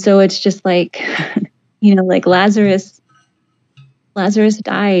so it's just like, like Lazarus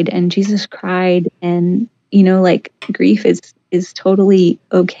died and Jesus cried, and, like grief is totally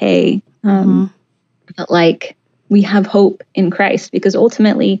okay. But like we have hope in Christ, because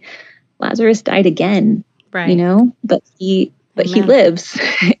ultimately Lazarus died again, right. But he lives.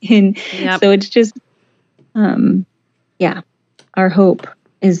 And so it's just, our hope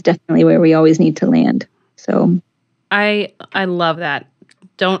is definitely where we always need to land. So I love that.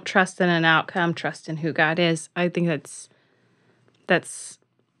 Don't trust in an outcome, trust in who God is. I think that's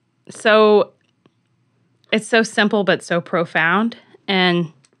so, it's so simple but so profound.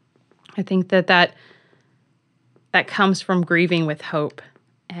 And I think that that comes from grieving with hope.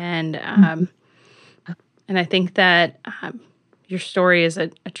 And and I think that your story is a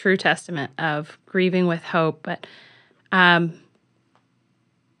true testament of grieving with hope. But as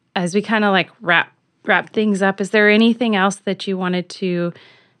we kind of like wrap things up, is there anything else that you wanted to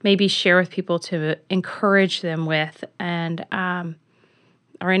maybe share with people to encourage them with, and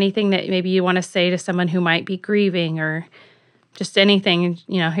or anything that maybe you want to say to someone who might be grieving, or just anything?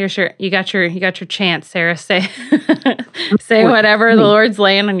 Here's you got your chance, Sarah. Say whatever the Lord's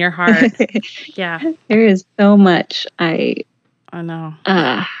laying on your heart. Yeah, there is so much. I know.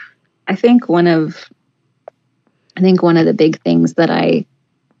 I think one of the big things that I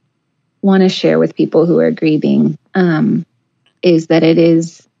want to share with people who are grieving is that it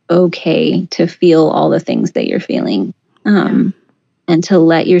is okay to feel all the things that you're feeling, and to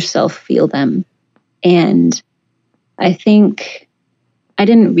let yourself feel them. And I think I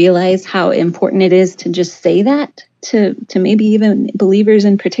didn't realize how important it is to just say that to maybe even believers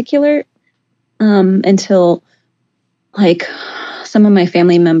in particular, until like some of my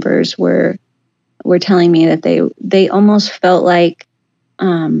family members were telling me that they almost felt like,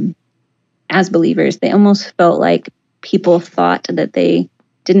 as believers, they almost felt like people thought that they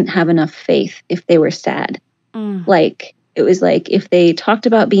didn't have enough faith if they were sad. Like, it was like if they talked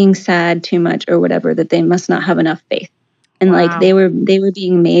about being sad too much or whatever, that they must not have enough faith. And like they were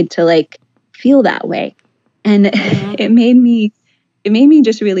being made to like feel that way. And it made me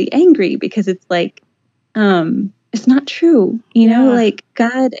just really angry, because it's like, it's not true. You know, like,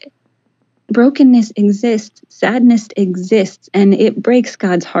 God, brokenness exists, sadness exists, and it breaks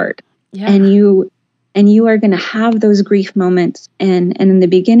God's heart. Yeah. And you are going to have those grief moments. And in the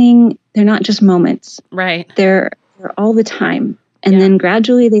beginning, they're not just moments. Right. They're all the time. And then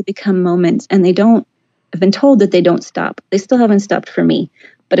gradually they become moments, and I've been told that they don't stop. They still haven't stopped for me,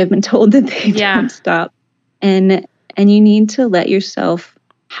 but I've been told that they don't stop. And you need to let yourself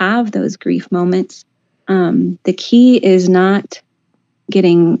have those grief moments. The key is not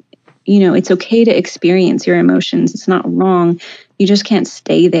getting, it's okay to experience your emotions. It's not wrong. You just can't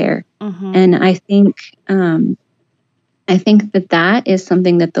stay there. And I think that is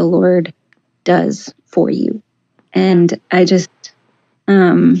something that the Lord does for you. And I just,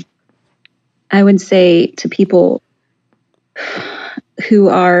 I would say to people who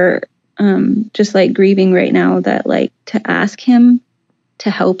are just like grieving right now, that like to ask Him to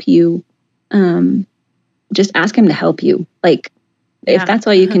help you. Just ask Him to help you. Like, if that's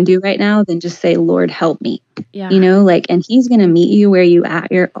all you can do right now, then just say, Lord, help me. And He's going to meet you where you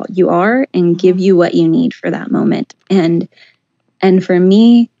are and give you what you need for that moment. And for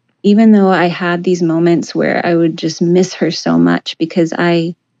me, even though I had these moments where I would just miss her so much, because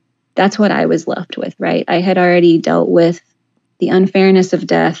that's what I was left with, right? I had already dealt with the unfairness of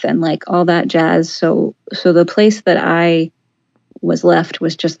death and like all that jazz. So the place that I was left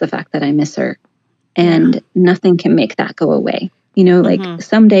was just the fact that I miss her, and nothing can make that go away. Like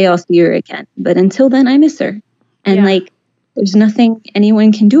someday I'll see her again, but until then I miss her. And like, there's nothing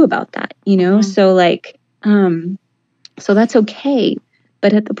anyone can do about that, So like, so that's okay.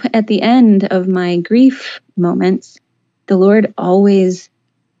 But at the end of my grief moments, the Lord always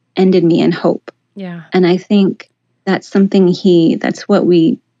ended me in hope. Yeah. And I think that's something that's where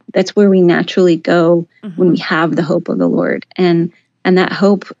we naturally go when we have the hope of the Lord. And that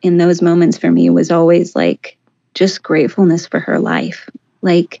hope in those moments for me was always like just gratefulness for her life.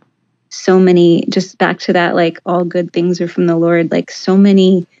 Like, so many, just back to that, like, all good things are from the Lord. Like, so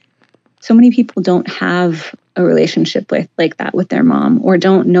many people don't have a relationship like that with their mom, or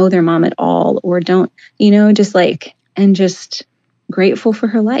don't know their mom at all, or don't, just like, and just grateful for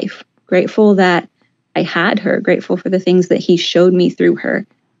her life, grateful that I had her, grateful for the things that He showed me through her.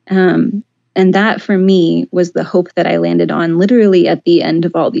 And that for me was the hope that I landed on literally at the end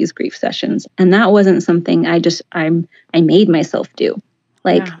of all these grief sessions. And that wasn't something I made myself do.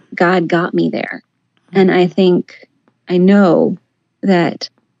 Like, God got me there. And I know that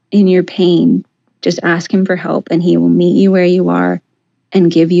in your pain, just ask Him for help, and He will meet you where you are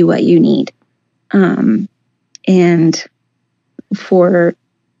and give you what you need. And for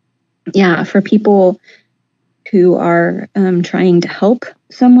people who are trying to help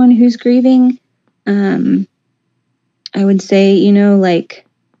someone who's grieving, I would say, like,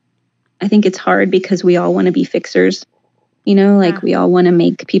 I think it's hard because we all want to be fixers, we all want to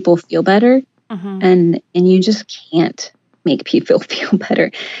make people feel better, and you just can't make people feel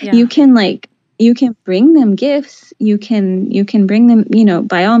better. Yeah. You can bring them gifts. You can bring them,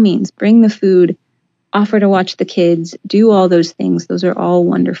 by all means, bring the food, offer to watch the kids, do all those things. Those are all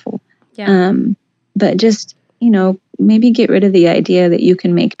wonderful. Yeah. But just, maybe get rid of the idea that you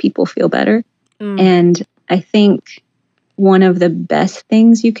can make people feel better. And I think one of the best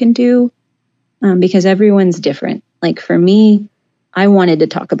things you can do, because everyone's different. Like for me, I wanted to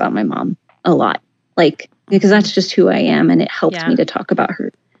talk about my mom a lot, like, because that's just who I am, and it helped me to talk about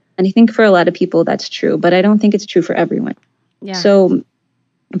her. And I think for a lot of people that's true, but I don't think it's true for everyone. Yeah. So,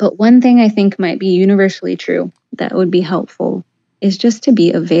 but one thing I think might be universally true that would be helpful is just to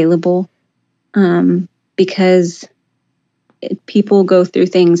be available, because people go through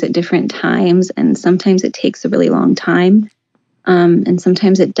things at different times, and sometimes it takes a really long time, and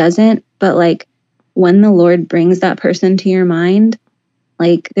sometimes it doesn't. But like when the Lord brings that person to your mind,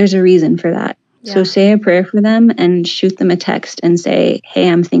 like there's a reason for that. Yeah. So say a prayer for them and shoot them a text and say, hey,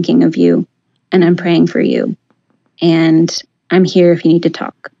 I'm thinking of you and I'm praying for you and I'm here if you need to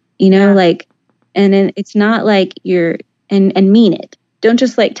talk, like, and then it's not like and mean it. Don't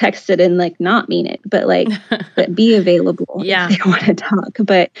just like text it and like not mean it, but like, but be available if they want to talk.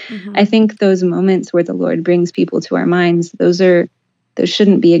 But I think those moments where the Lord brings people to our minds, those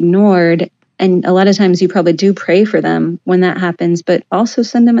shouldn't be ignored. And a lot of times you probably do pray for them when that happens, but also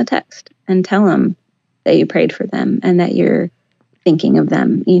send them a text and tell them that you prayed for them and that you're thinking of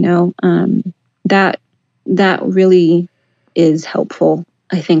them. That really is helpful,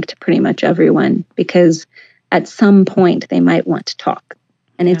 I think, to pretty much everyone, because at some point they might want to talk,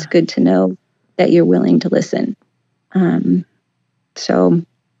 and it's good to know that you're willing to listen. So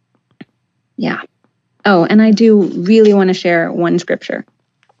yeah. Oh, and I do really want to share one scripture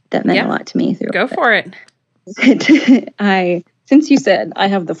that meant a lot to me. Go for it. Since you said I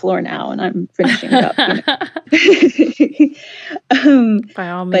have the floor now and I'm finishing it up. By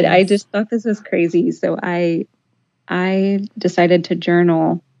all means. But I just thought this was crazy. So I decided to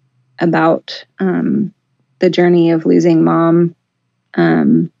journal about the journey of losing Mom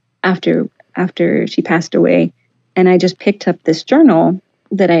after she passed away. And I just picked up this journal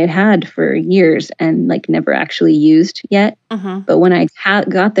that I had for years and like never actually used yet. But when I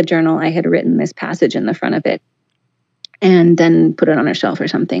got the journal, I had written this passage in the front of it and then put it on a shelf or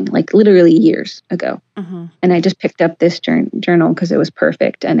something, like literally years ago. And I just picked up this journal because it was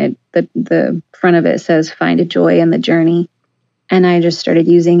perfect. And the front of it says, find a joy in the journey. And I just started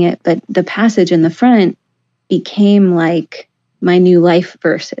using it. But the passage in the front became like my new life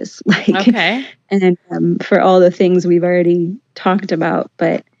verses, and for all the things we've already talked about,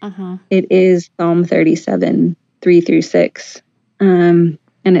 but it is Psalm 37, 3-6. And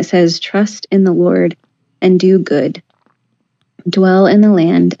it says, trust in the Lord and do good. Dwell in the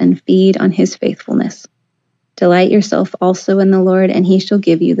land and feed on his faithfulness. Delight yourself also in the Lord, and he shall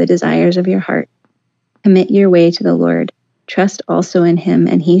give you the desires of your heart. Commit your way to the Lord. Trust also in him,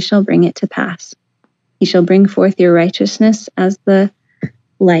 and he shall bring it to pass. He shall bring forth your righteousness as the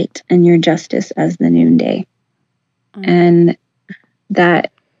light and your justice as the noonday. And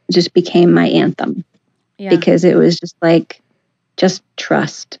that just became my anthem because it was just like, just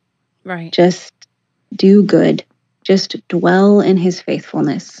trust, right? Just do good, just dwell in his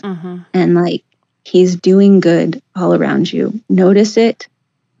faithfulness. And like, he's doing good all around you. Notice it,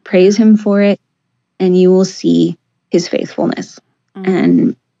 praise him for it, and you will see his faithfulness.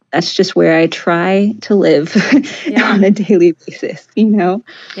 And that's just where I try to live on a daily basis,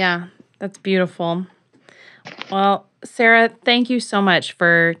 Yeah, that's beautiful. Well, Sara, thank you so much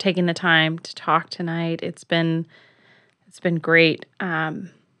for taking the time to talk tonight. It's been great.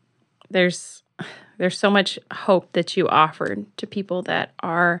 There's so much hope that you offered to people that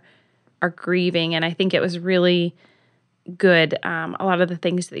are grieving, and I think it was really good. A lot of the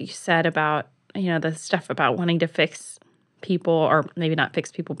things that you said about, the stuff about wanting to fix people, or maybe not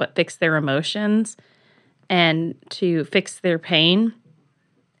fix people, but fix their emotions and to fix their pain.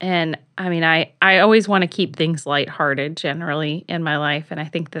 And I mean, I always want to keep things lighthearted generally in my life. And I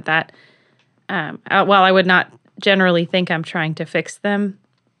think that while I would not generally think I'm trying to fix them,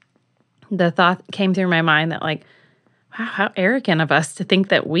 the thought came through my mind that like, wow, how arrogant of us to think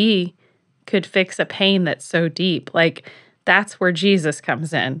that we could fix a pain that's so deep. Like, that's where Jesus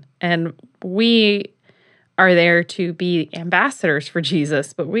comes in. And we are there to be ambassadors for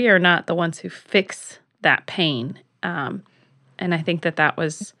Jesus, but we are not the ones who fix that pain. And I think that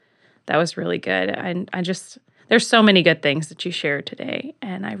was really good. And there's so many good things that you shared today.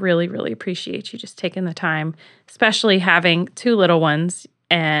 And I really, really appreciate you just taking the time, especially having 2 little ones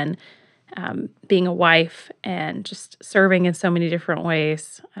and being a wife and just serving in so many different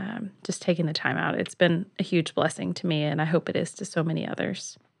ways, just taking the time out. It's been a huge blessing to me, and I hope it is to so many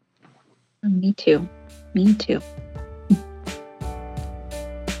others. Me too.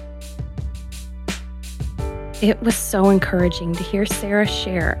 It was so encouraging to hear Sara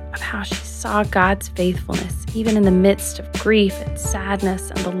share of how she saw God's faithfulness even in the midst of grief and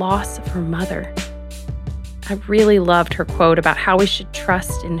sadness and the loss of her mother. I really loved her quote about how we should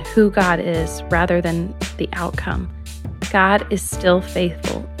trust in who God is rather than the outcome. God is still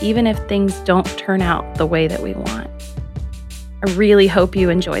faithful, even if things don't turn out the way that we want. I really hope you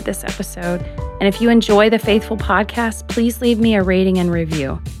enjoyed this episode. And if you enjoy the Faithful Podcast, please leave me a rating and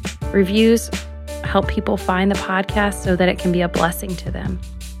review. Reviews help people find the podcast so that it can be a blessing to them.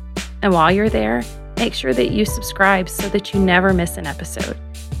 And while you're there, make sure that you subscribe so that you never miss an episode.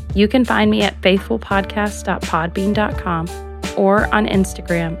 You can find me at faithfulpodcast.podbean.com or on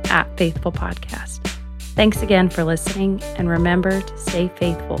Instagram at faithfulpodcast. Thanks again for listening, and remember to stay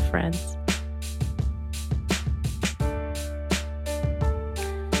faithful, friends.